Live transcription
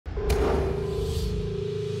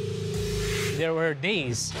There were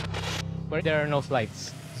days where there are no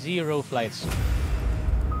flights, 0 flights.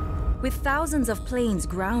 With thousands of planes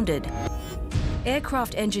grounded,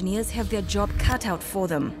 aircraft engineers have their job cut out for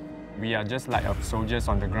them. We are just like soldiers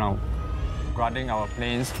on the ground, guarding our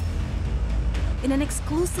planes. In an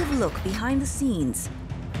exclusive look behind the scenes,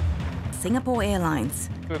 Singapore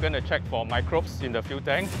Airlines, We're going to check for microbes in the fuel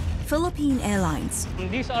tank. Philippine Airlines,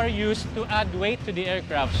 These are used to add weight to the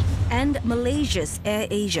aircraft. and Malaysia's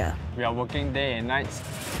AirAsia We are working day and night.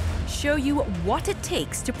 show you what it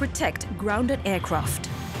takes to protect grounded aircraft.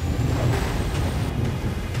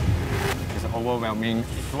 It's overwhelming.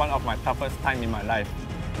 It's one of my toughest times in my life.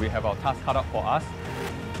 We have our task cut out for us.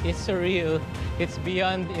 It's surreal. It's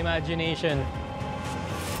beyond imagination.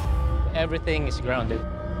 Everything is grounded.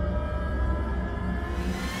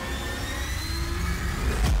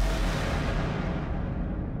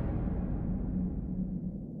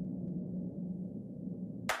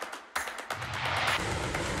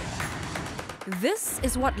 This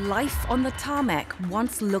is what life on the tarmac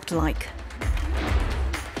once looked like.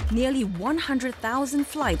 Nearly 100,000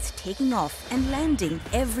 flights taking off and landing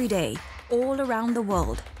every day, all around the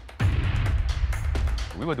world.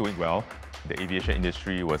 We were doing well. The aviation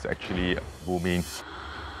industry was actually booming.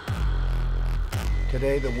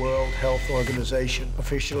 Today, the World Health Organization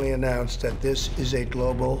officially announced that this is a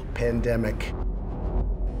global pandemic.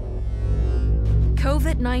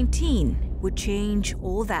 COVID-19 would change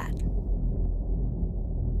all that.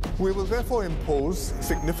 We will therefore impose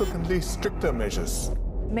significantly stricter measures.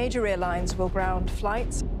 Major airlines will ground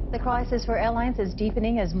flights. The crisis for airlines is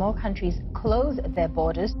deepening as more countries close their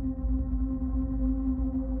borders.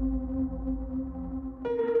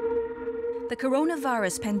 The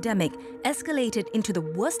coronavirus pandemic escalated into the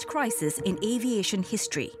worst crisis in aviation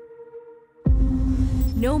history.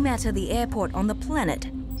 No matter the airport on the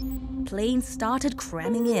planet, planes started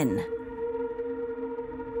cramming in.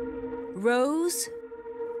 Rows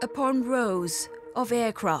upon rows of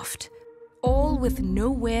aircraft, all with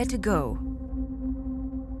nowhere to go.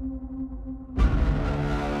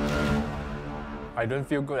 I don't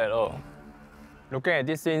feel good at all. Looking at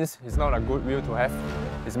these scenes is not a good view to have.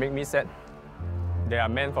 It's make me sad. They are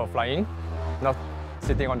meant for flying, not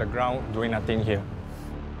sitting on the ground doing nothing here.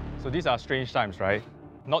 So these are strange times, right?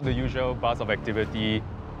 Not the usual buzz of activity,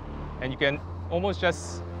 and you can almost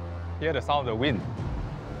just hear the sound of the wind.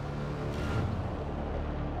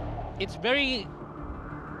 It's very.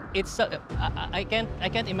 I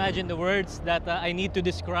can't imagine the words that I need to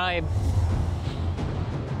describe.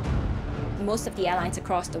 Most of the airlines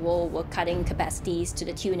across the world were cutting capacities to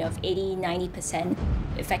the tune of 80–90%.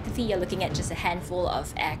 Effectively, you're looking at just a handful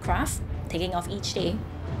of aircraft taking off each day.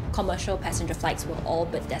 Commercial passenger flights were all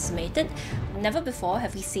but decimated. Never before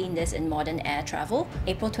have we seen this in modern air travel.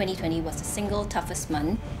 April 2020 was the single toughest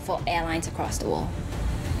month for airlines across the world.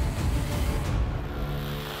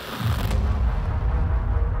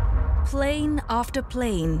 Plane after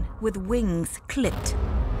plane with wings clipped.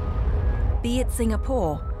 Be it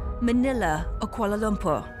Singapore, Manila, or Kuala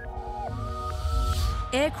Lumpur.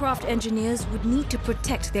 Aircraft engineers would need to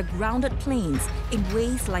protect their grounded planes in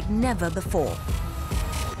ways like never before.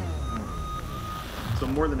 So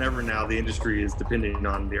more than ever now, the industry is depending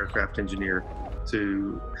on the aircraft engineer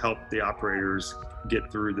to help the operators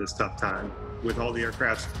get through this tough time. With all the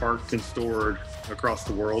aircrafts parked and stored across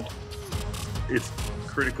the world, it's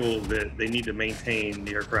critical that they need to maintain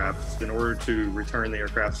the aircraft in order to return the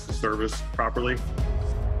aircraft to service properly.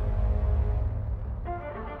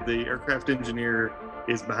 The aircraft engineer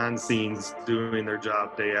is behind the scenes doing their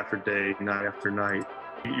job day after day, night after night.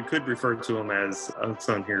 You could refer to them as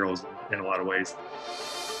unsung heroes in a lot of ways.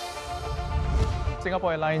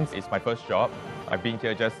 Singapore Airlines is my first job. I've been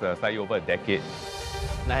here just slightly over a decade.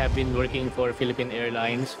 I have been working for Philippine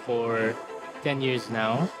Airlines for 10 years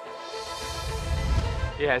now.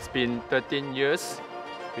 It has been 13 years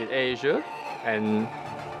with AirAsia, and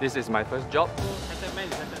this is my first job.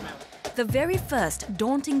 The very first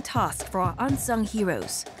daunting task for our unsung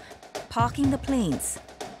heroes, parking the planes.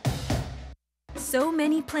 So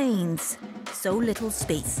many planes, so little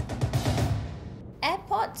space.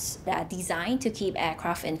 Airports that are designed to keep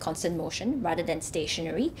aircraft in constant motion rather than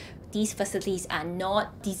stationary. These facilities are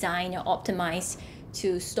not designed or optimized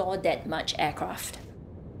to store that much aircraft.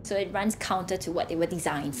 So it runs counter to what they were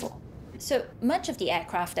designed for. So much of the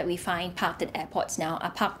aircraft that we find parked at airports now are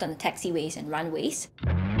parked on the taxiways and runways.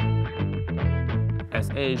 As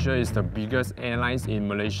AirAsia is the biggest airline in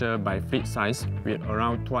Malaysia by fleet size, with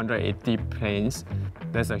around 280 planes,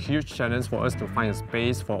 there's a huge challenge for us to find a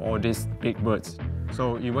space for all these big birds.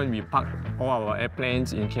 So even we park all our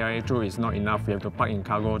airplanes in KLIA2 is not enough. We have to park in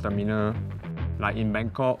cargo terminal. Like in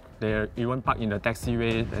Bangkok, they're even parked in the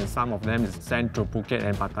taxiway, and some of them is sent to Phuket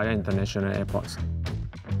and Pattaya international airports.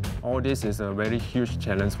 All this is a very huge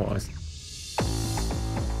challenge for us.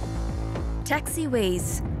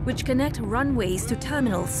 Taxiways, which connect runways to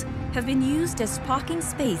terminals, have been used as parking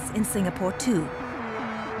space in Singapore too.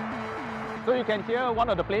 So you can hear one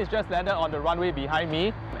of the planes just landed on the runway behind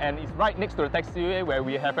me, and it's right next to the taxiway where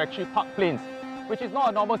we have actually parked planes, which is not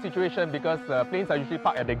a normal situation because planes are usually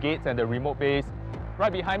parked at the gates and the remote bays.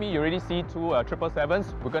 Right behind me, you already see two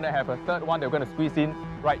 777s. We're going to have a third one that we're going to squeeze in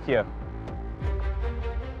right here.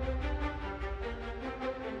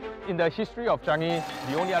 In the history of Changi,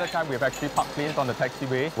 the only other time we've actually parked planes on the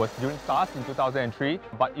taxiway was during SARS in 2003,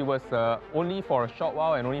 but it was only for a short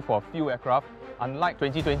while and only for a few aircraft, unlike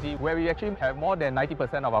 2020, where we actually have more than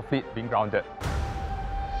 90% of our fleet being grounded.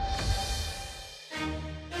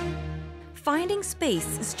 Finding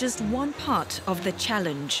space is just one part of the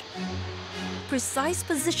challenge. Precise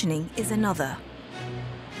positioning is another.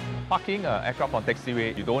 Parking an aircraft on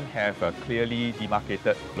taxiway, you don't have clearly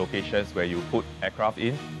demarcated locations where you put aircraft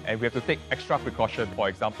in, and we have to take extra precaution. For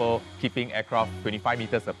example, keeping aircraft 25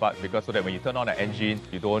 meters apart, because so that when you turn on the engine,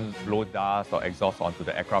 you don't blow dust or exhaust onto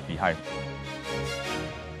the aircraft behind.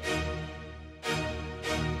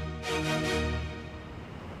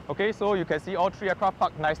 Okay, so you can see all three aircraft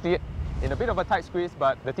parked nicely in a bit of a tight squeeze,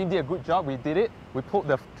 but the team did a good job. We did it. We pulled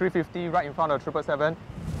the 350 right in front of the 777.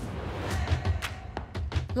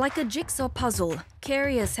 Like a jigsaw puzzle,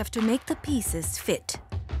 carriers have to make the pieces fit.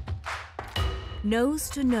 Nose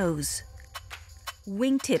to nose,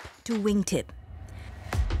 wingtip to wingtip.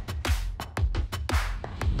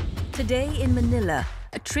 Today in Manila,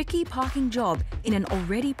 a tricky parking job in an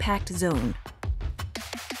already packed zone.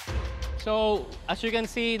 So, as you can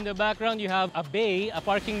see in the background, you have a bay, a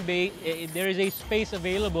parking bay. There is a space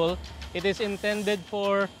available. It is intended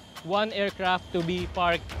for one aircraft to be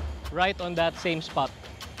parked right on that same spot.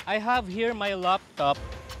 I have here my laptop.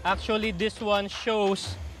 Actually, this one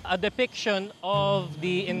shows a depiction of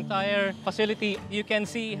the entire facility. You can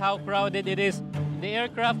see how crowded it is. The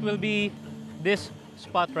aircraft will be this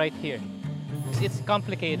spot right here. It's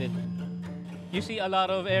complicated. You see a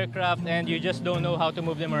lot of aircraft and you just don't know how to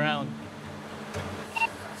move them around.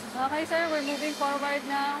 Okay, sir, we're moving forward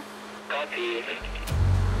now. Copy.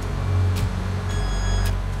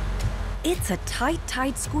 It's a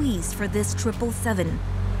tight squeeze for this 777.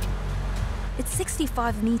 Its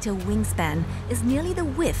 65-meter wingspan is nearly the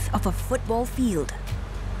width of a football field.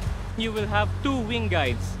 You will have two wing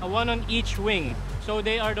guides, one on each wing. So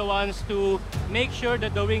they are the ones to make sure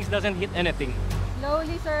that the wings doesn't hit anything.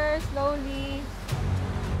 Slowly, sir, slowly.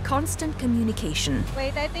 Constant communication.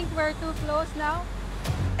 Wait, I think we're too close now.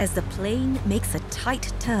 As the plane makes a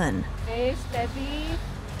tight turn. Okay, steady.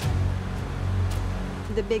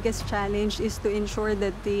 The biggest challenge is to ensure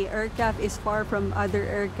that the aircraft is far from other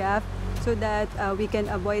aircraft so that we can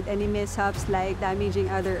avoid any mishaps like damaging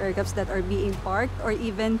other aircrafts that are being parked or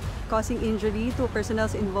even causing injury to personnel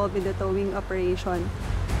involved in the towing operation.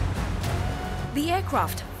 The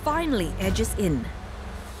aircraft finally edges in.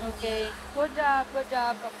 Okay, good job,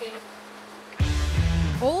 okay.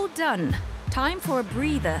 All done. Time for a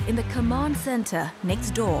breather in the command center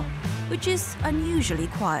next door, which is unusually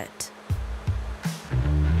quiet.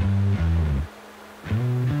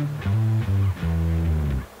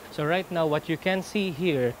 So right now, what you can see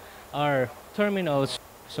here are terminals.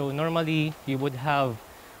 So normally, you would have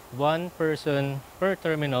one person per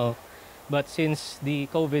terminal. But since the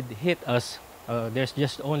COVID hit us, there's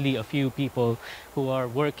just only a few people who are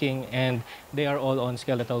working and they are all on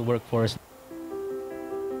skeletal workforce.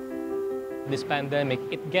 This pandemic,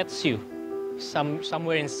 it gets you.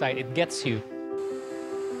 Somewhere inside, it gets you.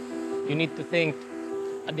 You need to think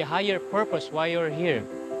the higher purpose why you're here.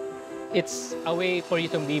 It's a way for you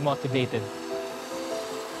to be motivated.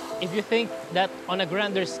 If you think that on a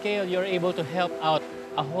grander scale, you're able to help out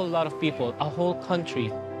a whole lot of people, a whole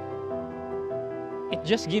country, it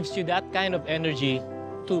just gives you that kind of energy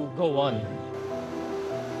to go on.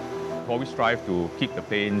 We always strive to keep the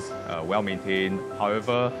planes well-maintained.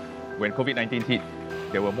 However, when COVID-19 hit,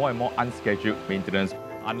 there were more and more unscheduled maintenance.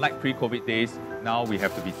 Unlike pre-COVID days, now we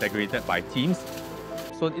have to be segregated by teams.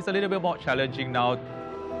 So it's a little bit more challenging now.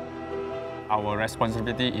 Our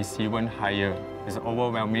responsibility is even higher. It's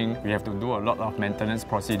overwhelming. We have to do a lot of maintenance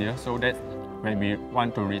procedures so that when we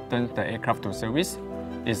want to return the aircraft to service,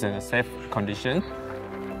 it's in a safe condition.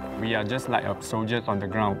 We are just like a soldier on the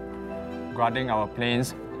ground. Guarding our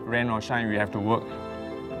planes, rain or shine, we have to work.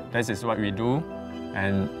 This is what we do,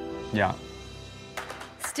 and yeah.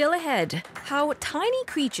 Still ahead, how tiny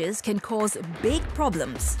creatures can cause big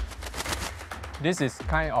problems. This is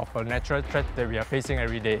kind of a natural threat that we are facing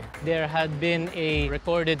every day. There had been a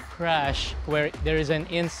recorded crash where there is an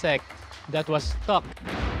insect that was stuck.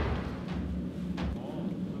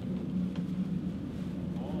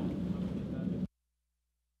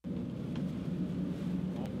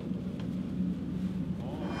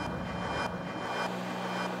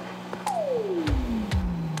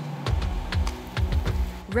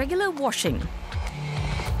 Regular washing,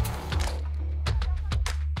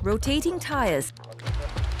 rotating tires,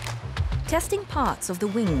 testing parts of the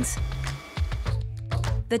wings.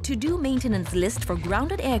 The to-do maintenance list for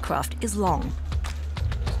grounded aircraft is long.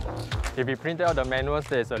 If we print out the manuals,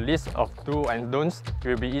 there's a list of do and don'ts.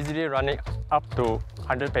 We'll be easily running up to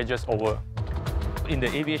 100 pages over. In the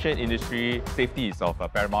aviation industry, safety is of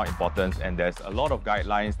paramount importance, and there's a lot of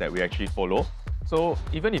guidelines that we actually follow. So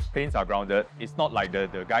even if planes are grounded, it's not like the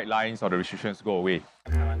guidelines or the restrictions go away.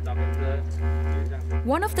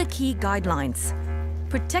 One of the key guidelines: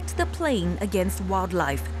 protect the plane against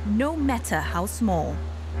wildlife, no matter how small.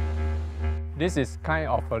 This is kind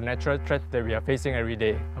of a natural threat that we are facing every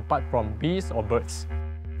day, apart from bees or birds.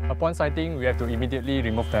 Upon sighting, we have to immediately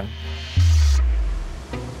remove them.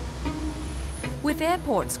 With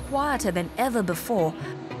airports quieter than ever before,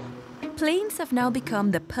 planes have now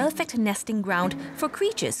become the perfect nesting ground for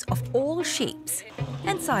creatures of all shapes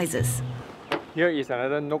and sizes. Here is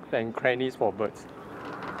another nook and crannies for birds.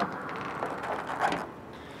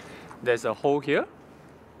 There's a hole here.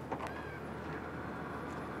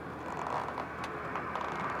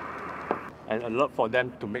 And a lot for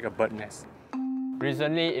them to make a bird nest.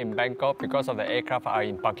 Recently in Bangkok, because of the aircraft are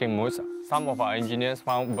in parking modes, some of our engineers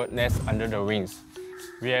found bird nests under the wings.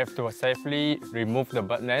 We have to safely remove the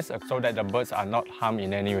bird nest so that the birds are not harmed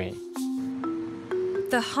in any way.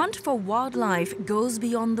 The hunt for wildlife goes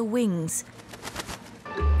beyond the wings.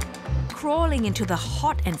 Crawling into the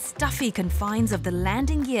hot and stuffy confines of the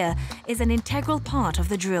landing gear is an integral part of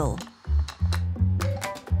the drill.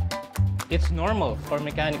 It's normal for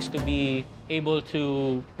mechanics to be able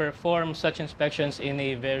to perform such inspections in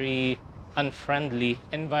a very unfriendly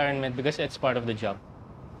environment because it's part of the job.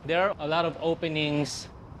 There are a lot of openings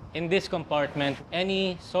in this compartment.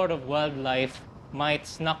 Any sort of wildlife might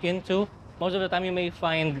snuck into. Most of the time you may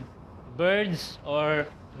find birds or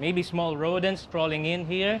maybe small rodents crawling in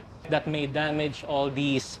here that may damage all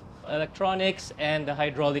these electronics and the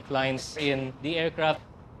hydraulic lines in the aircraft.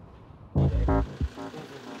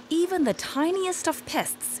 Even the tiniest of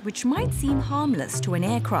pests, which might seem harmless to an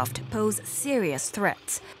aircraft, pose serious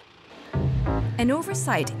threats. An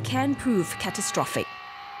oversight can prove catastrophic.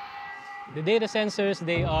 The data sensors,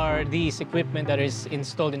 they are these equipment that is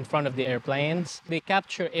installed in front of the airplanes. They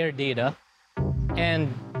capture air data,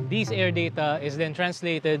 and these air data is then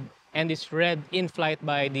translated and is read in flight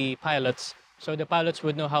by the pilots. So the pilots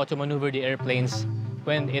would know how to maneuver the airplanes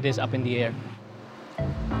when it is up in the air.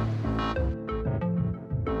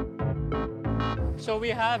 So we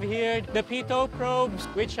have here the pitot probes,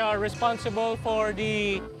 which are responsible for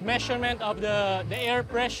the measurement of the air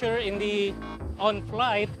pressure on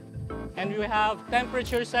flight. And we have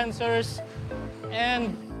temperature sensors,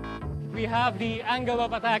 and we have the angle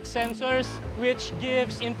of attack sensors, which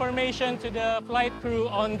gives information to the flight crew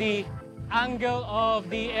on the angle of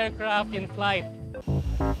the aircraft in flight.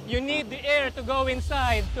 You need the air to go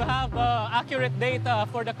inside to have accurate data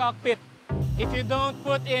for the cockpit. If you don't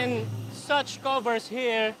put in such covers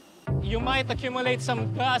here, you might accumulate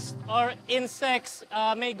some dust or insects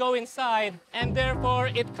may go inside, and therefore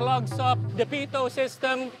it clogs up the pitot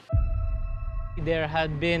system. There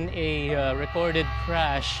had been a recorded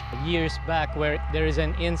crash years back where there is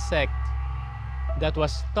an insect that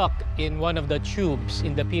was stuck in one of the tubes,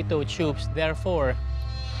 in the pitot tubes. Therefore,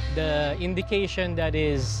 the indication that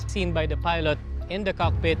is seen by the pilot in the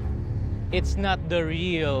cockpit, it's not the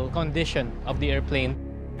real condition of the airplane.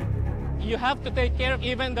 You have to take care of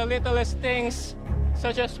even the littlest things,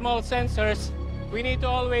 such as small sensors. We need to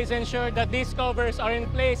always ensure that these covers are in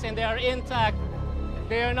place and they are intact.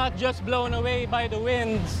 They are not just blown away by the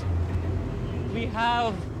winds. We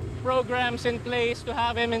have programs in place to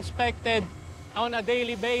have them inspected on a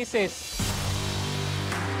daily basis.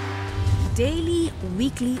 Daily,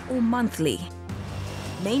 weekly, or monthly,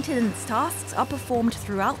 maintenance tasks are performed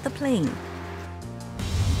throughout the plane.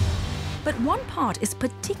 But one part is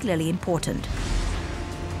particularly important: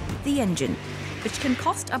 the engine, which can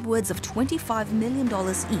cost upwards of $25 million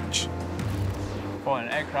each. For an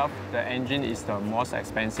aircraft, the engine is the most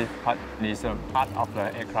expensive part. It is a part of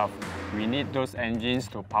the aircraft. We need those engines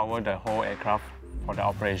to power the whole aircraft for the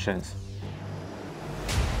operations.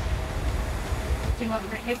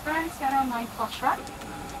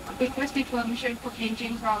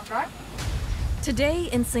 Today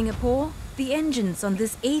in Singapore, the engines on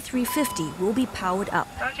this A350 will be powered up.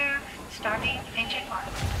 Roger, starting engine 1.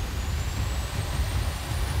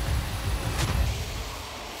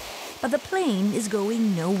 But the plane is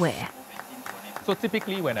going nowhere. So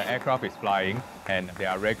typically when an aircraft is flying and there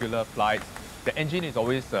are regular flights, the engine is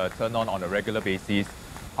always turned on a regular basis.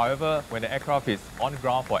 However, when the aircraft is on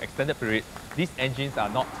ground for extended periods, these engines are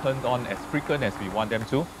not turned on as frequent as we want them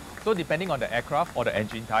to. So depending on the aircraft or the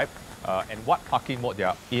engine type and what parking mode they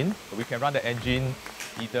are in, we can run the engine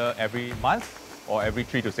either every month or every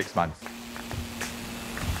 3 to 6 months.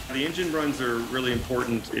 The engine runs are really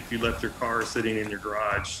important if you left your car sitting in your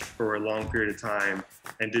garage for a long period of time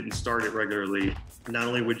and didn't start it regularly. Not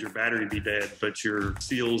only would your battery be dead, but your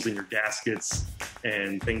seals and your gaskets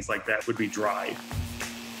and things like that would be dry.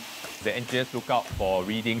 The engineers look out for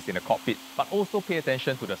readings in the cockpit, but also pay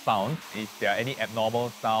attention to the sound, if there are any abnormal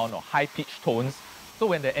sound or high-pitched tones. So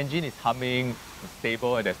when the engine is humming,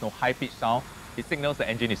 stable, and there's no high-pitched sound, it signals the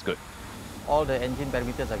engine is good. All the engine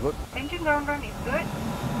parameters are good. Engine ground run is good.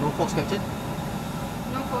 No faults captured.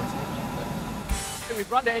 No faults captured.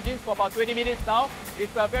 We've run the engines for about 20 minutes now.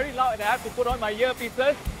 It's very loud and I have to put on my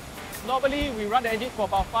earpieces. Normally, we run the engines for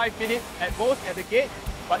about 5 minutes at most at the gate,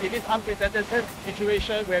 but in this unprecedented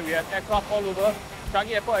situation where we have aircraft all over,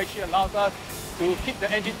 Changi Airport actually allows us to keep the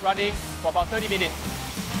engines running for about 30 minutes.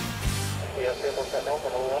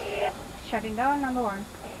 Shutting down, number 1.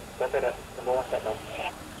 Number 1 shut down.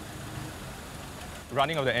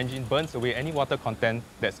 Running of the engine burns away any water content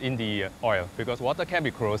that's in the oil because water can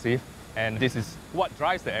be corrosive and this is what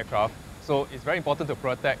drives the aircraft. So it's very important to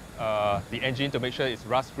protect the engine to make sure it's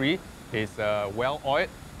rust-free, it's well oiled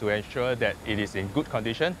to ensure that it is in good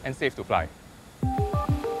condition and safe to fly.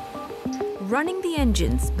 Running the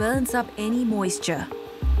engines burns up any moisture.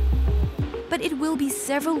 But it will be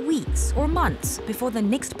several weeks or months before the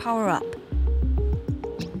next power-up.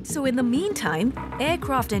 So in the meantime,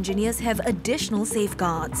 aircraft engineers have additional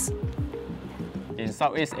safeguards. In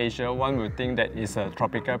Southeast Asia, one would think that it's a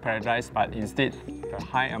tropical paradise, but instead, the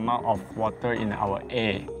high amount of water in our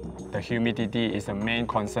air, the humidity is a main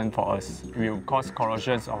concern for us. It will cause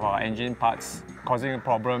corrosions of our engine parts, causing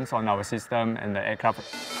problems on our system and the aircraft.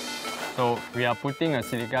 So we are putting a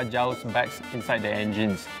silica gel bags inside the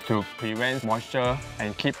engines to prevent moisture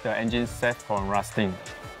and keep the engine safe from rusting.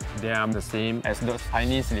 They are the same as those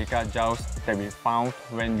tiny silica gels that we found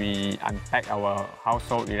when we unpack our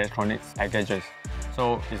household electronics packages.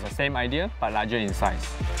 So it's the same idea, but larger in size.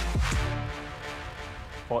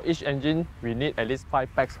 For each engine, we need at least 5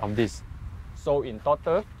 packs of this. So in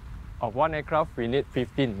total, of one aircraft, we need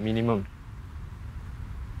 15 minimum.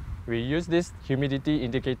 We use this humidity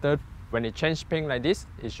indicator. When it changes pink like this,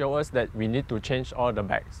 it shows us that we need to change all the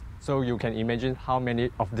bags. So you can imagine how many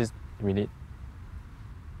of this we need.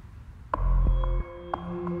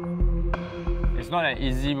 It's not an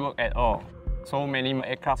easy work at all. So many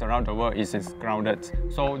aircraft around the world is grounded.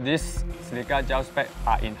 So these silica gel packs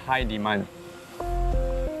are in high demand.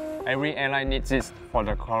 Every airline needs it for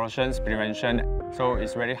the corrosion prevention, so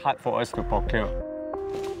it's very hard for us to procure.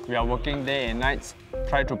 We are working day and night,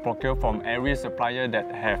 try to procure from every supplier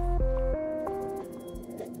that have.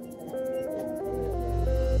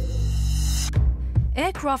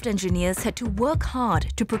 Aircraft engineers had to work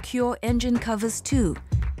hard to procure engine covers too.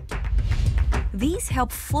 These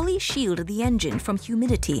help fully shield the engine from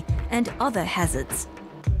humidity and other hazards.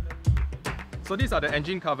 So these are the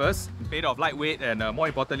engine covers, made of lightweight and more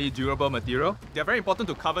importantly durable material. They're very important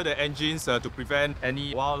to cover the engines to prevent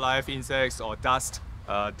any wildlife, insects or dust,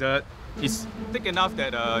 dirt. It's thick enough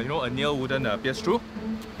that a nail wouldn't pierce through.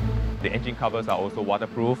 The engine covers are also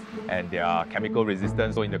waterproof and they are chemical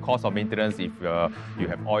resistant. So in the course of maintenance, if you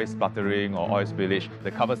have oil spluttering or oil spillage, the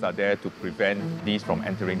covers are there to prevent these from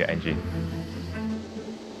entering the engine.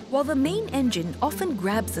 While the main engine often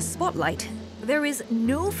grabs the spotlight, there is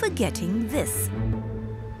no forgetting this.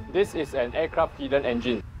 This is an aircraft hidden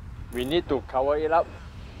engine. We need to cover it up.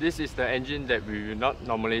 This is the engine that we will not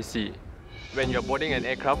normally see. When you're boarding an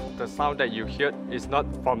aircraft, the sound that you hear is not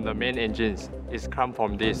from the main engines. It's come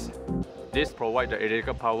from this. This provides the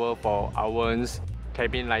electrical power for ovens,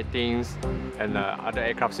 cabin lightings, and other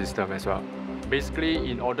aircraft system as well.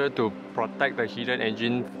 Basically, in order to protect the hidden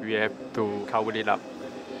engine, we have to cover it up.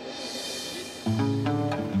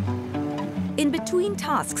 In between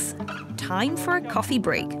tasks, time for a coffee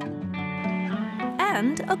break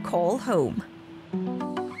and a call home.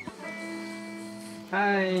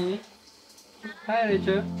 Hi. Hi,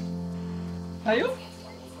 Rachel. Are you?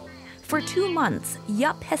 For 2 months,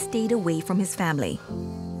 Yup has stayed away from his family.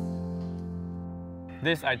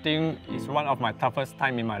 This, I think, is one of my toughest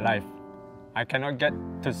times in my life. I cannot get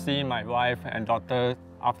to see my wife and daughter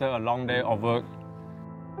after a long day of work.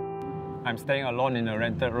 I'm staying alone in a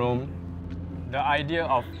rented room. The idea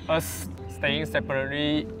of us staying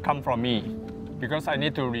separately comes from me because I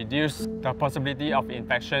need to reduce the possibility of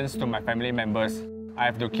infections to my family members. I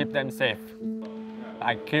have to keep them safe.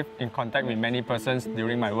 I keep in contact with many persons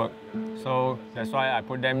during my work. So that's why I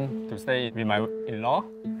put them to stay with my in-law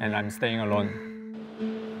and I'm staying alone.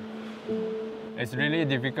 It's really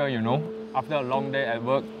difficult, you know. After a long day at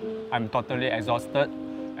work, I'm totally exhausted.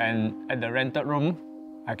 And at the rented room,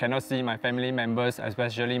 I cannot see my family members,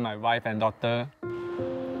 especially my wife and daughter.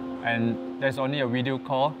 And there's only a video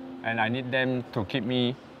call, and I need them to keep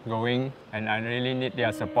me going, and I really need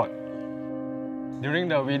their support. During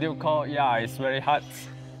the video call, yeah, it's very hard.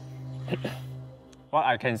 What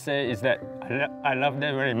I can say is that I love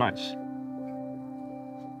them very much.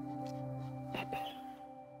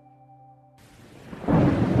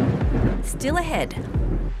 Still ahead,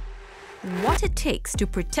 what it takes to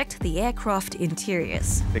protect the aircraft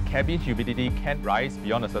interiors. The cabin humidity can rise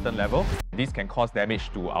beyond a certain level. This can cause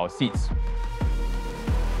damage to our seats.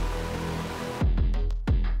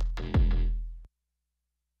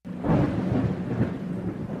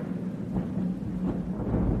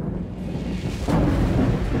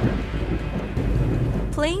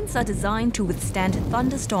 Planes are designed to withstand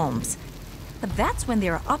thunderstorms, but that's when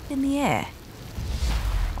they're up in the air.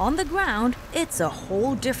 On the ground, it's a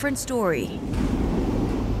whole different story.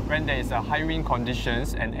 When there is a high wind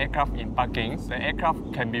conditions and aircraft in parking, the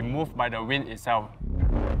aircraft can be moved by the wind itself.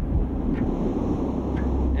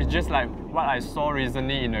 It's just like what I saw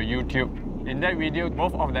recently in the YouTube. In that video,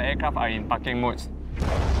 both of the aircraft are in parking modes.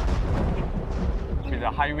 With a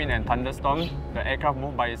high wind and thunderstorm, the aircraft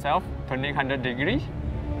moved by itself, turning 100 degrees,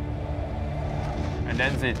 and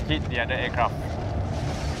then it hit the other aircraft.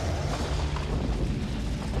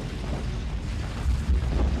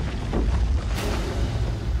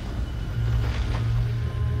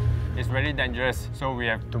 It's very dangerous, so we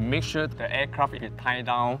have to make sure the aircraft is tied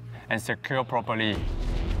down and secure properly.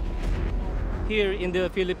 Here in the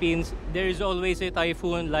Philippines, there is always a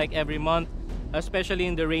typhoon like every month, especially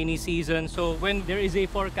in the rainy season. So when there is a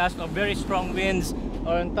forecast of very strong winds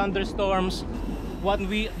or thunderstorms, what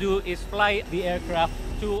we do is fly the aircraft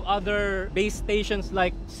to other base stations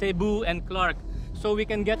like Cebu and Clark, so we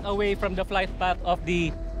can get away from the flight path of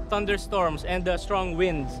the thunderstorms and the strong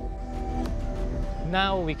winds.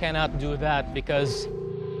 Now we cannot do that because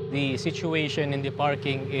the situation in the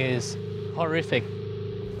parking is horrific.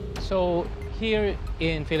 So here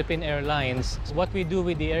in Philippine Airlines, what we do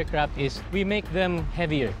with the aircraft is we make them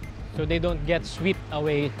heavier so they don't get swept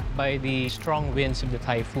away by the strong winds of the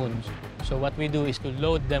typhoons. So what we do is to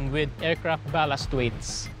load them with aircraft ballast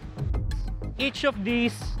weights. Each of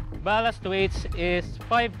these ballast weights is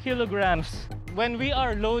 5 kilograms. When we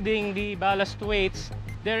are loading the ballast weights,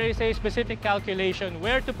 there is a specific calculation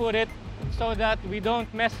where to put it so that we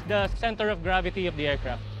don't mess the center of gravity of the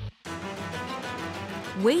aircraft.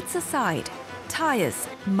 Weights aside, tires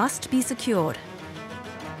must be secured.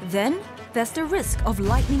 Then there's the risk of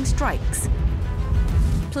lightning strikes.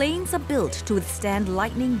 Planes are built to withstand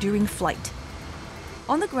lightning during flight.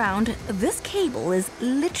 On the ground, this cable is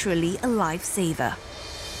literally a lifesaver.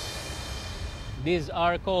 These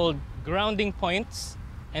are called grounding points,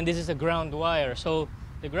 and this is a ground wire. So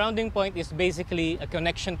the grounding point is basically a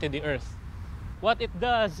connection to the earth. What it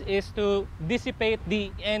does is to dissipate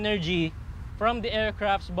the energy from the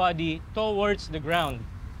aircraft's body towards the ground.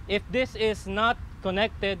 If this is not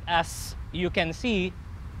connected, as you can see,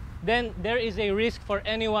 then there is a risk for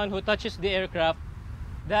anyone who touches the aircraft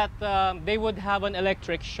that they would have an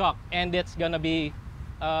electric shock, and it's gonna be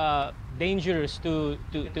dangerous to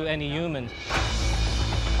any humans.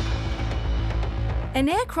 An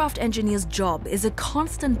aircraft engineer's job is a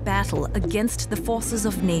constant battle against the forces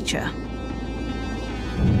of nature.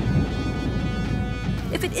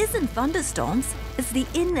 If it isn't thunderstorms, it's the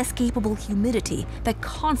inescapable humidity that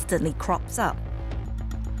constantly crops up.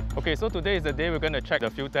 Okay, so today is the day we're going to check the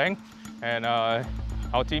fuel tank. And our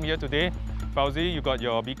team here today, Fauzi, you got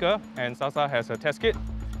your beaker, and Sasa has a test kit.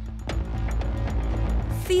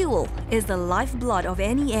 Fuel is the lifeblood of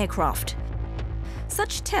any aircraft.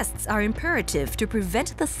 Such tests are imperative to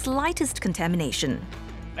prevent the slightest contamination.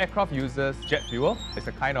 Aircraft uses jet fuel. It's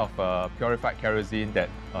a kind of purified kerosene that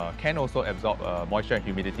can also absorb moisture and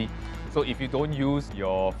humidity. So if you don't use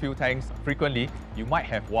your fuel tanks frequently, you might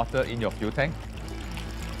have water in your fuel tank.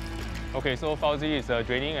 Okay, so Fauzi is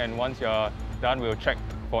draining, and once you're done, we'll check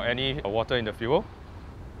for any water in the fuel.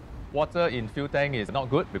 Water in fuel tank is not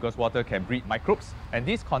good because water can breed microbes, and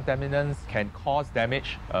these contaminants can cause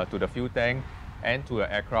damage to the fuel tank and to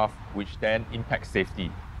the aircraft, which then impacts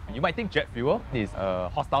safety. You might think jet fuel is a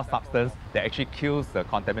hostile substance that actually kills the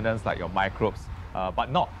contaminants like your microbes,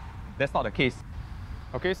 but not. That's not the case.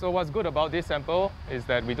 Okay, so what's good about this sample is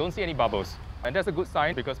that we don't see any bubbles. And that's a good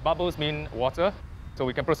sign because bubbles mean water. So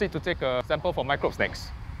we can proceed to take a sample for microbes next.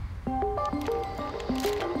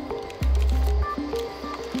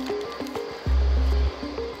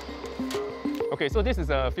 Okay, so this is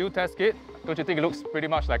a fuel test kit. Don't you think it looks pretty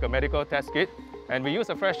much like a medical test kit? And we use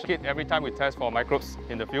a fresh kit every time we test for microbes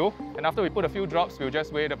in the fuel. And after we put a few drops, we'll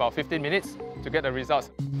just wait about 15 minutes to get the results.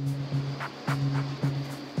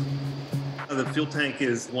 The fuel tank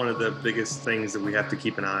is one of the biggest things that we have to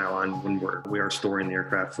keep an eye on when we are storing the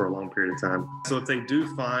aircraft for a long period of time. So if they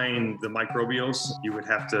do find the microbials, you would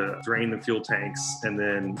have to drain the fuel tanks and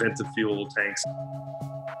then vent the fuel tanks.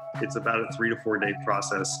 It's about a 3 to 4 day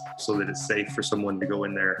process so that it's safe for someone to go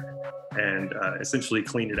in there and essentially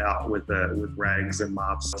clean it out with rags and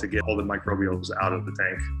mops to get all the microbials out of the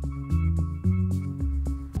tank.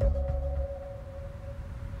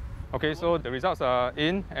 Okay, so the results are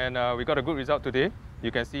in and we got a good result today.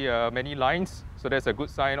 You can see many lines, so that's a good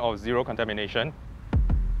sign of zero contamination.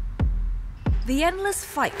 The endless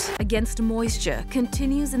fight against moisture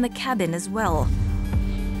continues in the cabin as well.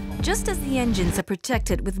 Just as the engines are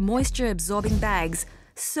protected with moisture-absorbing bags,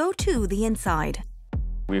 so too the inside.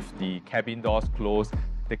 With the cabin doors closed,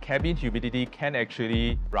 the cabin humidity can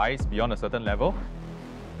actually rise beyond a certain level.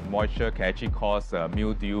 Moisture can actually cause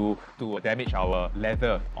mildew to damage our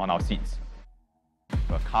leather on our seats.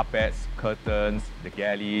 Carpets, curtains, the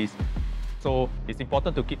galleys. So it's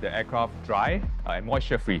important to keep the aircraft dry and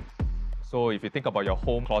moisture-free. So if you think about your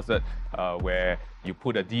home closet where you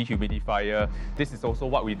put a dehumidifier, this is also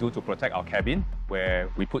what we do to protect our cabin, where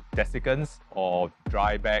we put desiccants or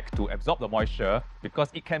dry bag to absorb the moisture because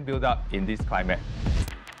it can build up in this climate.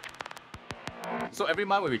 So every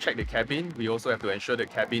month when we check the cabin, we also have to ensure the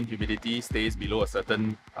cabin humidity stays below a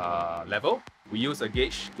certain level. We use a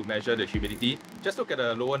gauge to measure the humidity. Just look at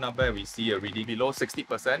the lower number and we see a reading below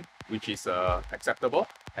 60%, which is acceptable,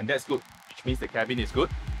 and that's good, which means the cabin is good.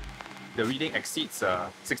 The reading exceeds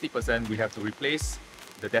 60%, we have to replace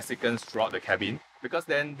the desiccants throughout the cabin because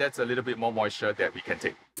then that's a little bit more moisture that we can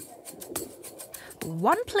take.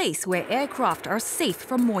 One place where aircraft are safe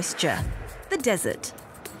from moisture, the desert.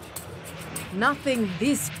 Nothing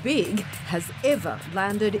this big has ever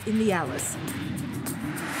landed in the Alice.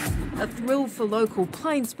 A thrill for local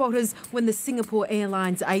plane spotters when the Singapore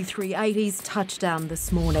Airlines A380s touched down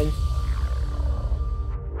this morning.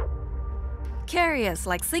 Carriers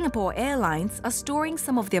like Singapore Airlines are storing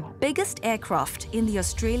some of their biggest aircraft in the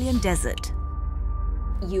Australian desert.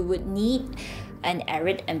 You would need an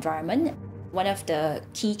arid environment. One of the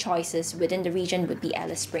key choices within the region would be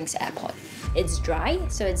Alice Springs Airport. It's dry,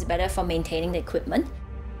 so it's better for maintaining the equipment.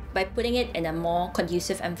 By putting it in a more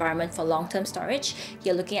conducive environment for long-term storage,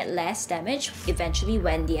 you're looking at less damage eventually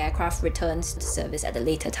when the aircraft returns to service at a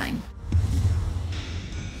later time.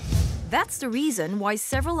 That's the reason why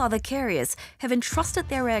several other carriers have entrusted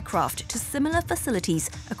their aircraft to similar facilities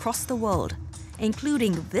across the world,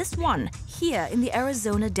 including this one here in the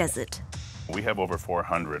Arizona desert. We have over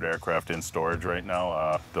 400 aircraft in storage right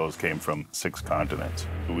now. Those came from 6 continents.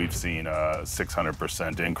 We've seen a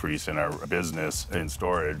 600% increase in our business in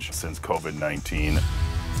storage since COVID-19.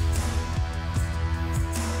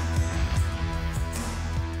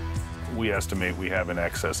 We estimate we have in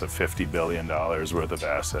excess of $50 billion worth of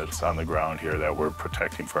assets on the ground here that we're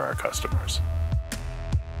protecting for our customers.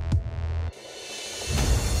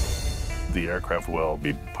 The aircraft will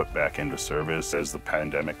be put back into service as the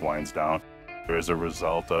pandemic winds down. As a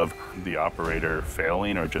result of the operator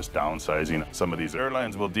failing or just downsizing, some of these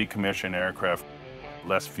airlines will decommission aircraft.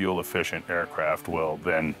 Less fuel-efficient aircraft will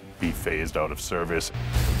then be phased out of service.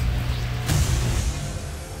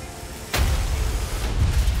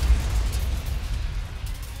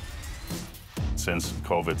 Since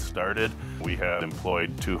COVID started, we have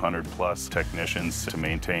employed 200+ technicians to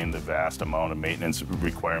maintain the vast amount of maintenance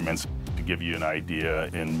requirements. To give you an idea,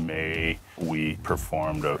 in May, we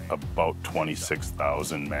performed about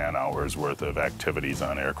 26,000 man-hours worth of activities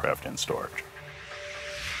on aircraft in storage.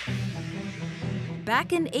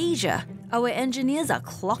 Back in Asia, our engineers are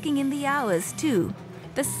clocking in the hours too.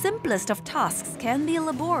 The simplest of tasks can be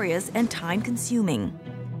laborious and time-consuming.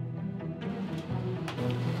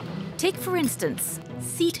 Take, for instance,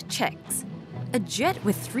 seat checks. A jet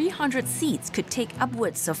with 300 seats could take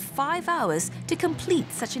upwards of 5 hours to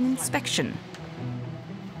complete such an inspection.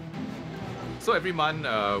 So every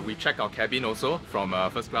month we check our cabin also from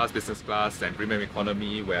first class, business class and premium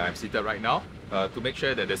economy where I'm seated right now to make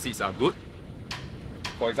sure that the seats are good.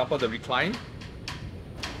 For example, the recline,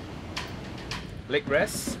 leg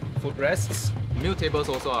rests, foot rests. Meal tables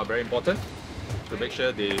also are very important to make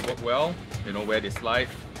sure they work well, where they slide,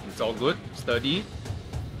 it's all good, sturdy,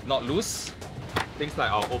 not loose. Things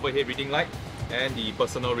like our overhead reading light and the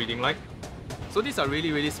personal reading light. So these are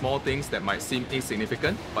really, really small things that might seem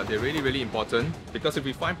insignificant, but they're really, really important because if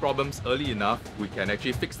we find problems early enough, we can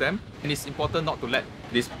actually fix them. And it's important not to let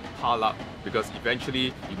this pile up because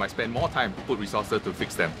eventually you might spend more time to put resources to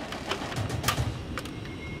fix them.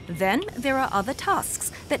 Then there are other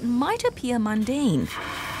tasks that might appear mundane.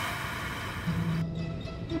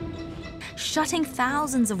 Shutting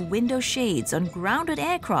thousands of window shades on grounded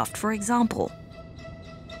aircraft, for example.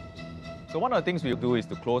 So one of the things we do is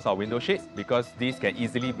to close our window shades because these can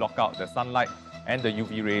easily block out the sunlight and the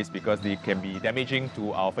UV rays because they can be damaging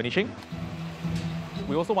to our furnishing.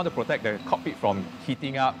 We also want to protect the cockpit from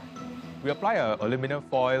heating up. We apply an aluminum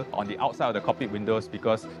foil on the outside of the cockpit windows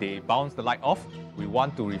because they bounce the light off. We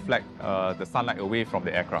want to reflect the sunlight away from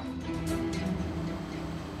the aircraft.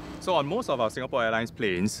 So on most of our Singapore Airlines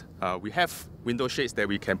planes, we have window shades that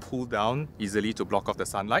we can pull down easily to block off the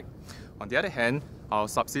sunlight. On the other hand, our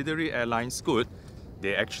subsidiary airline Scoot,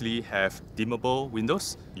 they actually have dimmable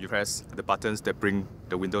windows. You press the buttons that bring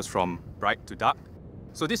the windows from bright to dark.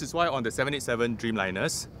 So this is why on the 787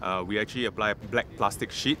 Dreamliners, we actually apply a black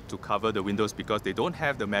plastic sheet to cover the windows because they don't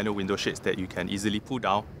have the manual window shades that you can easily pull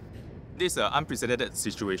down. This is an unprecedented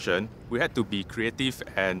situation. We had to be creative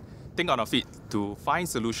and think on our feet to find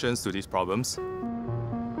solutions to these problems.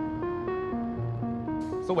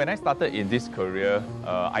 So when I started in this career,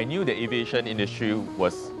 I knew the aviation industry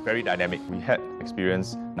was very dynamic. We had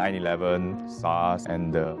experienced 9/11, SARS,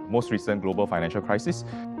 and the most recent global financial crisis.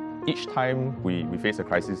 Each time we face a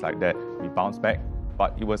crisis like that, we bounce back,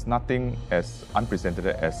 but it was nothing as unprecedented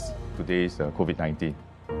as today's COVID-19.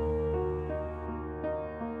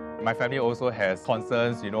 My family also has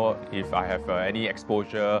concerns, if I have any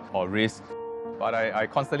exposure or risk. But I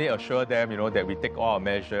constantly assure them, that we take all our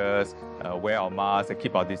measures, wear our masks and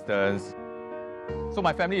keep our distance. So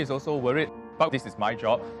my family is also worried, but this is my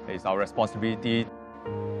job, it's our responsibility.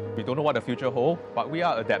 We don't know what the future holds, but we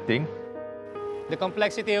are adapting. The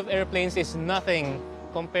complexity of airplanes is nothing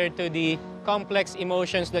compared to the complex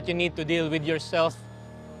emotions that you need to deal with yourself.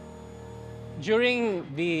 During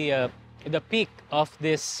the peak of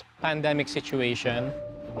this pandemic situation,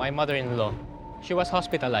 my mother-in-law, she was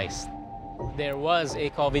hospitalized. There was a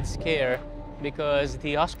COVID scare because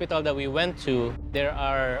the hospital that we went to, there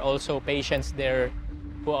are also patients there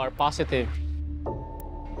who are positive.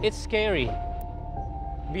 It's scary,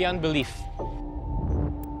 beyond belief.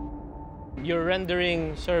 You're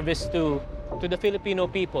rendering service to the Filipino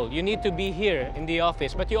people. You need to be here in the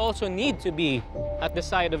office, but you also need to be at the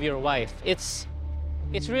side of your wife. It's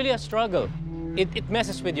really a struggle. It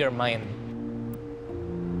messes with your mind.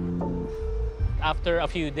 After a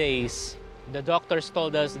few days, the doctors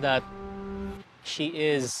told us that she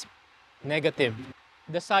is negative.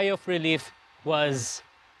 The sigh of relief was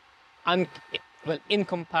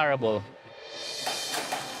incomparable.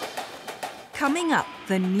 Coming up,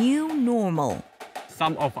 the new normal.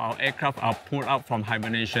 Some of our aircraft are pulled out from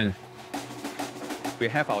hibernation. We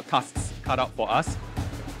have our tasks cut out for us.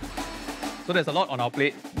 So there's a lot on our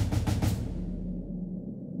plate.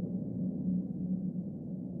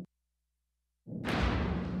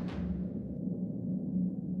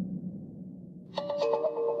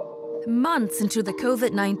 Months into the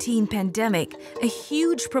COVID-19 pandemic, a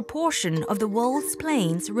huge proportion of the world's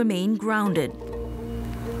planes remain grounded.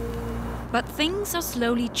 But things are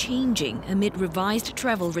slowly changing amid revised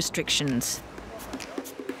travel restrictions.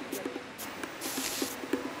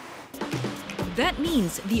 That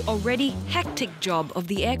means the already hectic job of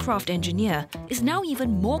the aircraft engineer is now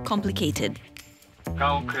even more complicated.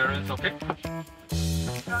 Ground clearance, okay?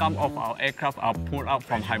 Some of our aircraft are pulled out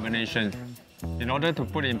from hibernation. In order to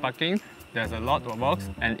put in parking, there's a lot of work,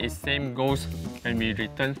 and it same goes when we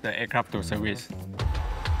return the aircraft to service.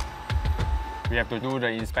 We have to do the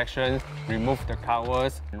inspection, remove the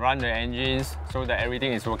covers, run the engines so that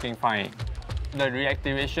everything is working fine. The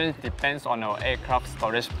reactivation depends on our aircraft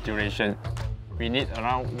storage duration. We need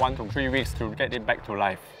around 1 to 3 weeks to get it back to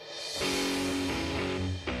life.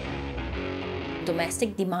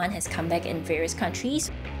 Domestic demand has come back in various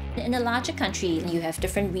countries. In a larger country, you have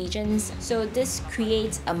different regions, so this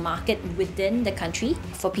creates a market within the country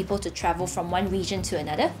for people to travel from one region to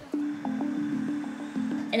another.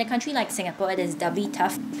 In a country like Singapore, it is doubly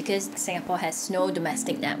tough because Singapore has no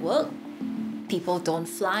domestic network. People don't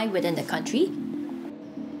fly within the country.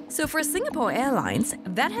 So for Singapore Airlines,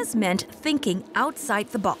 that has meant thinking outside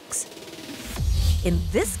the box. In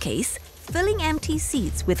this case, filling empty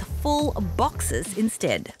seats with full boxes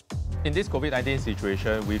instead. In this COVID-19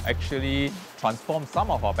 situation, we've actually transformed some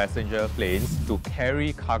of our passenger planes to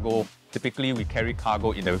carry cargo. Typically, we carry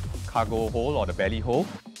cargo in the cargo hold or the belly hold,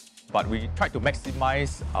 but we try to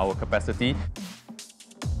maximize our capacity.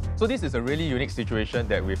 So this is a really unique situation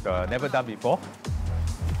that we've never done before.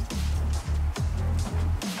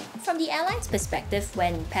 From the airline's perspective,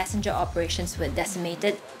 when passenger operations were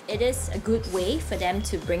decimated, it is a good way for them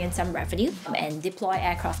to bring in some revenue and deploy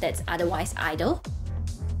aircraft that's otherwise idle.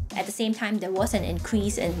 At the same time, there was an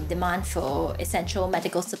increase in demand for essential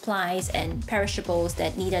medical supplies and perishables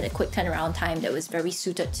that needed a quick turnaround time that was very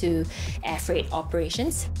suited to air freight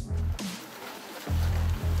operations.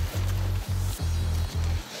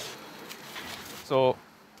 So,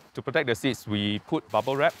 to protect the seats, we put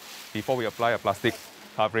bubble wrap before we apply a plastic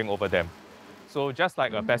covering over them. So just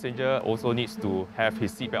like a passenger also needs to have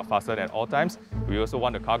his seatbelt fastened at all times, we also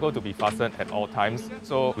want the cargo to be fastened at all times.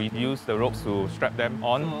 So we use the ropes to strap them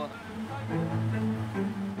on.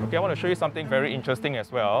 Okay, I want to show you something very interesting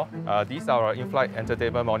as well. These are our in-flight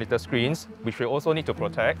entertainment monitor screens, which we also need to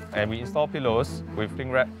protect. And we install pillows with cling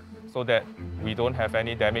wrap so that we don't have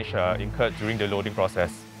any damage incurred during the loading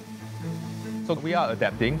process. So we are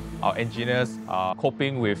adapting. Our engineers are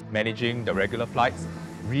coping with managing the regular flights,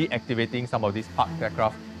 reactivating some of these parked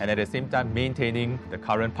aircraft, and at the same time maintaining the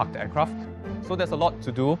current parked aircraft. So there's a lot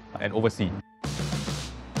to do and oversee.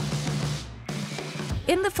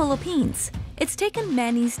 In the Philippines, it's taken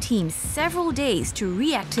Manny's team several days to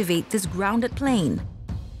reactivate this grounded plane.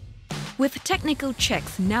 With technical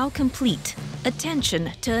checks now complete,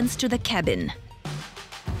 attention turns to the cabin.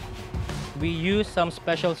 We use some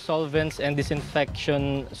special solvents and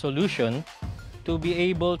disinfection solution to be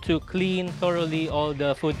able to clean thoroughly all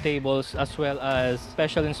the food tables, as well as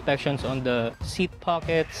special inspections on the seat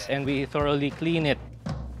pockets, and we thoroughly clean it.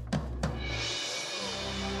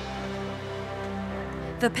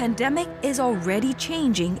 The pandemic is already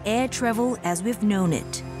changing air travel as we've known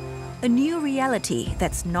it. A new reality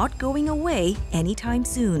that's not going away anytime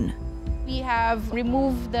soon. We have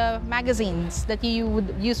removed the magazines that you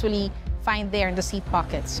would usually find there in the seat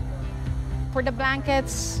pockets. For the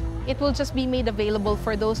blankets, it will just be made available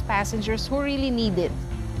for those passengers who really need it.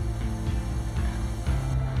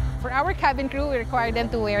 For our cabin crew, we require them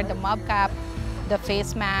to wear the mob cap, the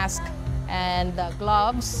face mask, and the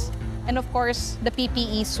gloves, and of course, the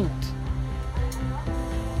PPE suit.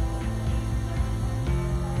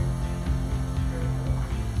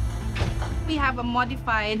 We have a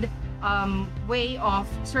modified way of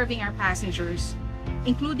serving our passengers,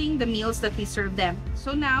 including the meals that we serve them.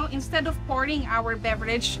 So now, instead of pouring our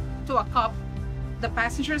beverage to a cup, the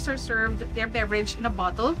passengers are served their beverage in a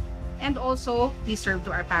bottle, and also we serve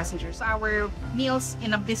to our passengers our meals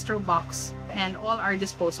in a bistro box, and all are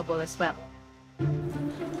disposable as well.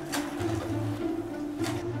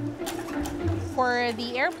 For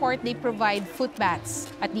the airport, they provide foot baths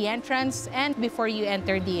at the entrance and before you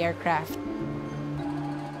enter the aircraft.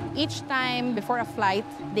 Each time before a flight,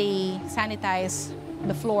 they sanitize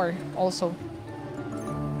the floor also.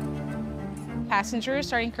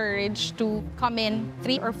 Passengers are encouraged to come in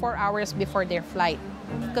 3 or 4 hours before their flight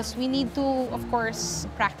because we need to, of course,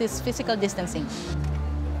 practice physical distancing.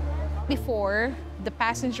 Before, the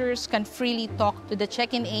passengers can freely talk to the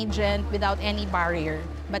check-in agent without any barrier.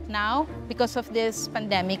 But now, because of this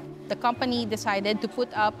pandemic, the company decided to put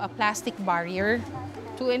up a plastic barrier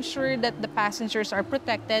to ensure that the passengers are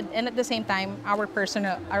protected, and at the same time, our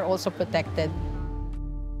personnel are also protected.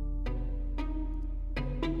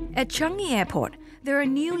 At Changi Airport, there are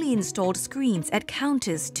newly installed screens at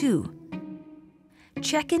counters too.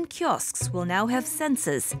 Check-in kiosks will now have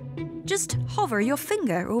sensors. Just hover your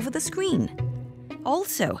finger over the screen.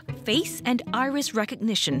 Also, face and iris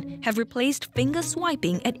recognition have replaced finger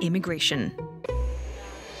swiping at immigration.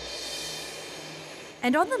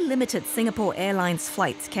 And on the limited Singapore Airlines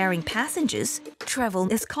flights carrying passengers,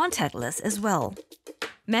 travel is contactless as well.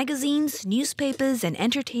 Magazines, newspapers, and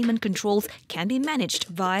entertainment controls can be managed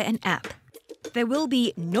via an app. There will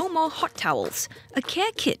be no more hot towels. A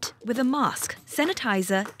care kit with a mask,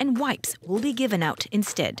 sanitizer, and wipes will be given out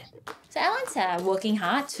instead. So airlines are working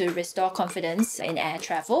hard to restore confidence in air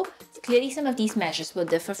travel. Clearly, some of these measures will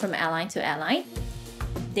differ from airline to airline.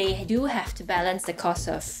 They do have to balance the cost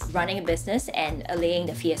of running a business and allaying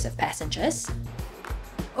the fears of passengers.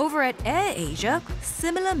 Over at AirAsia,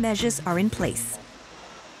 similar measures are in place.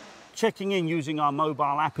 Checking in using our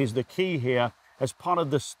mobile app is the key here as part of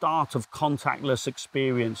the start of contactless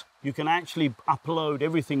experience. You can actually upload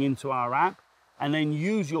everything into our app and then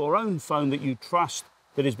use your own phone that you trust,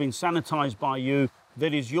 that has been sanitized by you,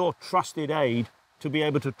 that is your trusted aid to be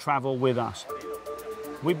able to travel with us.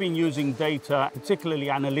 We've been using data, particularly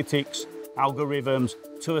analytics, algorithms,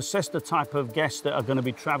 to assess the type of guests that are going to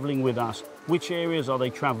be traveling with us. Which areas are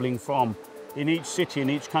they traveling from? In each city,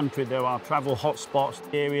 in each country, there are travel hotspots,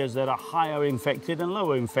 areas that are higher infected and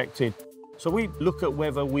lower infected. So we look at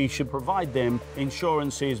whether we should provide them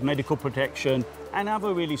insurances, medical protection, and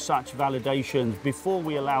other really such validations before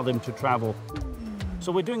we allow them to travel.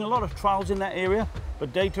 So we're doing a lot of trials in that area,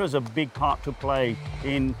 but data has a big part to play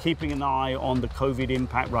in keeping an eye on the COVID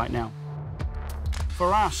impact right now.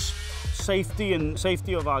 For us, safety and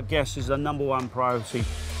safety of our guests is the #1 priority.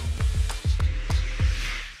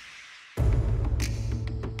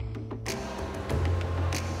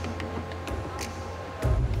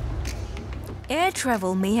 Air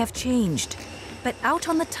travel may have changed, but out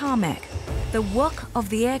on the tarmac, the work of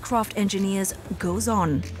the aircraft engineers goes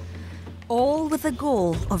on, all with the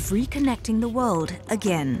goal of reconnecting the world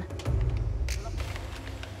again.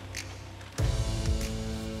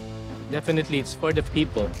 Definitely, it's for the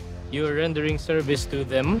people. You're rendering service to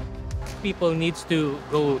them. People need to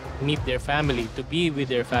go meet their family, to be with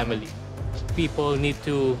their family. People need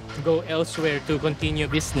to go elsewhere to continue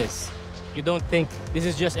business. You don't think this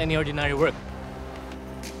is just any ordinary work.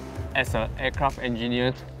 As an aircraft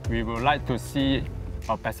engineer, we would like to see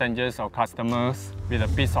our passengers or customers with a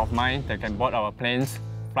peace of mind that can board our planes,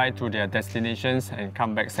 fly to their destinations and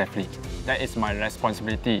come back safely. That is my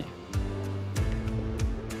responsibility.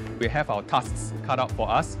 We have our tasks cut out for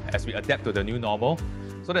us as we adapt to the new normal.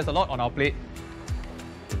 So there's a lot on our plate.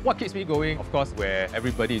 What keeps me going, of course, where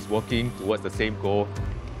everybody is working towards the same goal.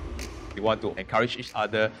 We want to encourage each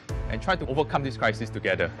other and try to overcome this crisis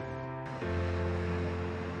together.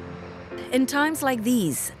 In times like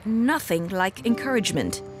these, nothing like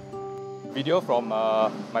encouragement. Video from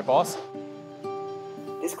my boss.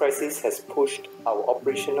 This crisis has pushed our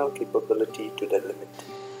operational capability to the limit.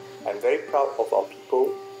 I'm very proud of our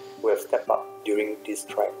people who have stepped up during these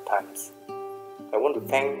trying times. I want to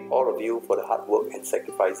thank all of you for the hard work and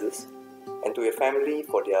sacrifices, and to your family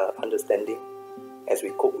for their understanding as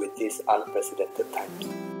we cope with these unprecedented times.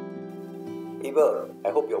 Eva,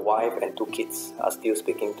 I hope your wife and 2 kids are still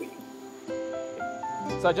speaking to you.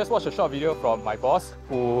 So I just watched a short video from my boss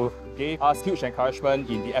who gave us huge encouragement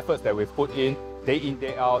in the efforts that we've put in, day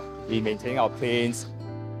out, in maintaining our planes.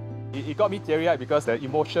 It got me teary-eyed because the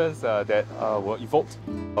emotions that were evoked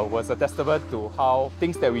was a testament to how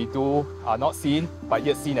things that we do are not seen, but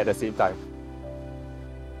yet seen at the same time.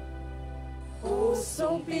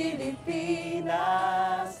 Pusong Pilipinas,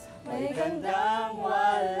 may gandang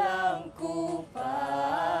walang kupas.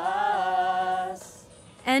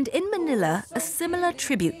 And in Manila, a similar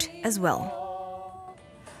tribute as well.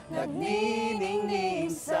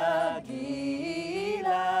 Nagniningning sa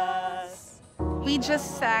gilas. We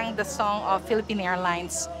just sang the song of Philippine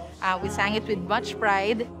Airlines. We sang it with much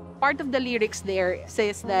pride. Part of the lyrics there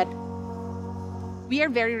says that we are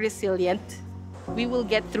very resilient. We will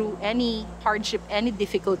get through any hardship, any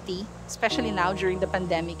difficulty, especially now during the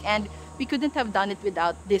pandemic. And we couldn't have done it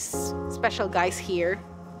without these special guys here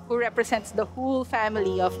who represents the whole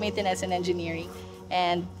family of maintenance and engineering.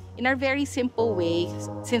 And in our very simple way,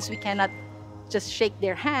 since we cannot just shake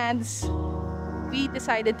their hands, we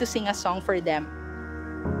decided to sing a song for them.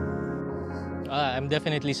 I'm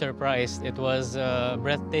definitely surprised. It was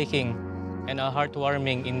breathtaking and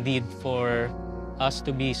heartwarming indeed for us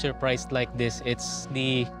to be surprised like this. It's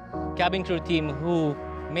the cabin crew team who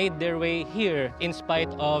made their way here in spite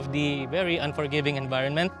of the very unforgiving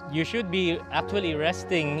environment. You should be actually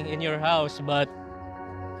resting in your house, but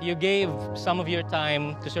you gave some of your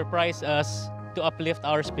time to surprise us, to uplift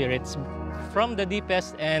our spirits from the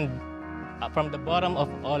deepest and from the bottom of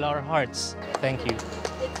all our hearts. Thank you.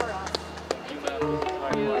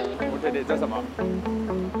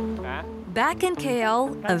 Back in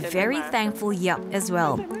KL, a very thankful Yap as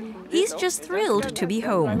well. He's just thrilled to be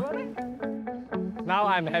home. Now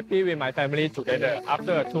I'm happy with my family together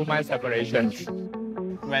after a 2-month separation.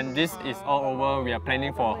 When this is all over, we are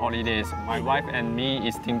planning for holidays. My wife and me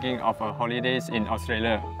is thinking of holidays in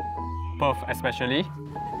Australia, Perth especially.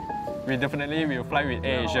 We definitely will fly with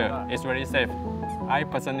AirAsia. It's very safe. I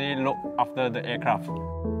personally look after the aircraft.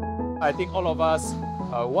 I think all of us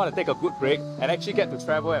want to take a good break and actually get to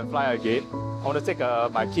travel and fly again. I want to take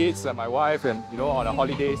my kids and my wife and on a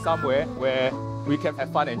holiday somewhere where we can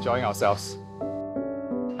have fun enjoying ourselves.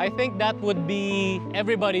 I think that would be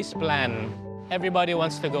everybody's plan. Everybody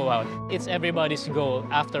wants to go out. It's everybody's goal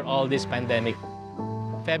after all this pandemic.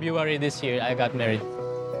 February this year, I got married.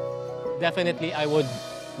 Definitely, I would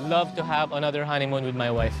love to have another honeymoon with my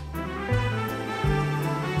wife.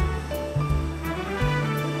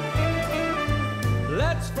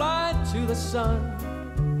 Let's fly to the sun.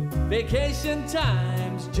 Vacation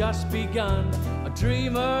time's just begun, a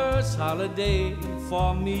dreamer's holiday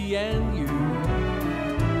for me and you.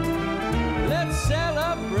 Let's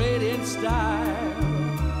celebrate in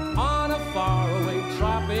style on a faraway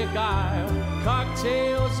tropic isle.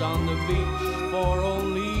 Cocktails on the beach for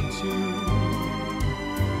only two.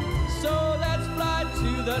 So let's fly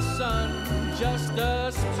to the sun, just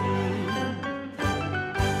us two.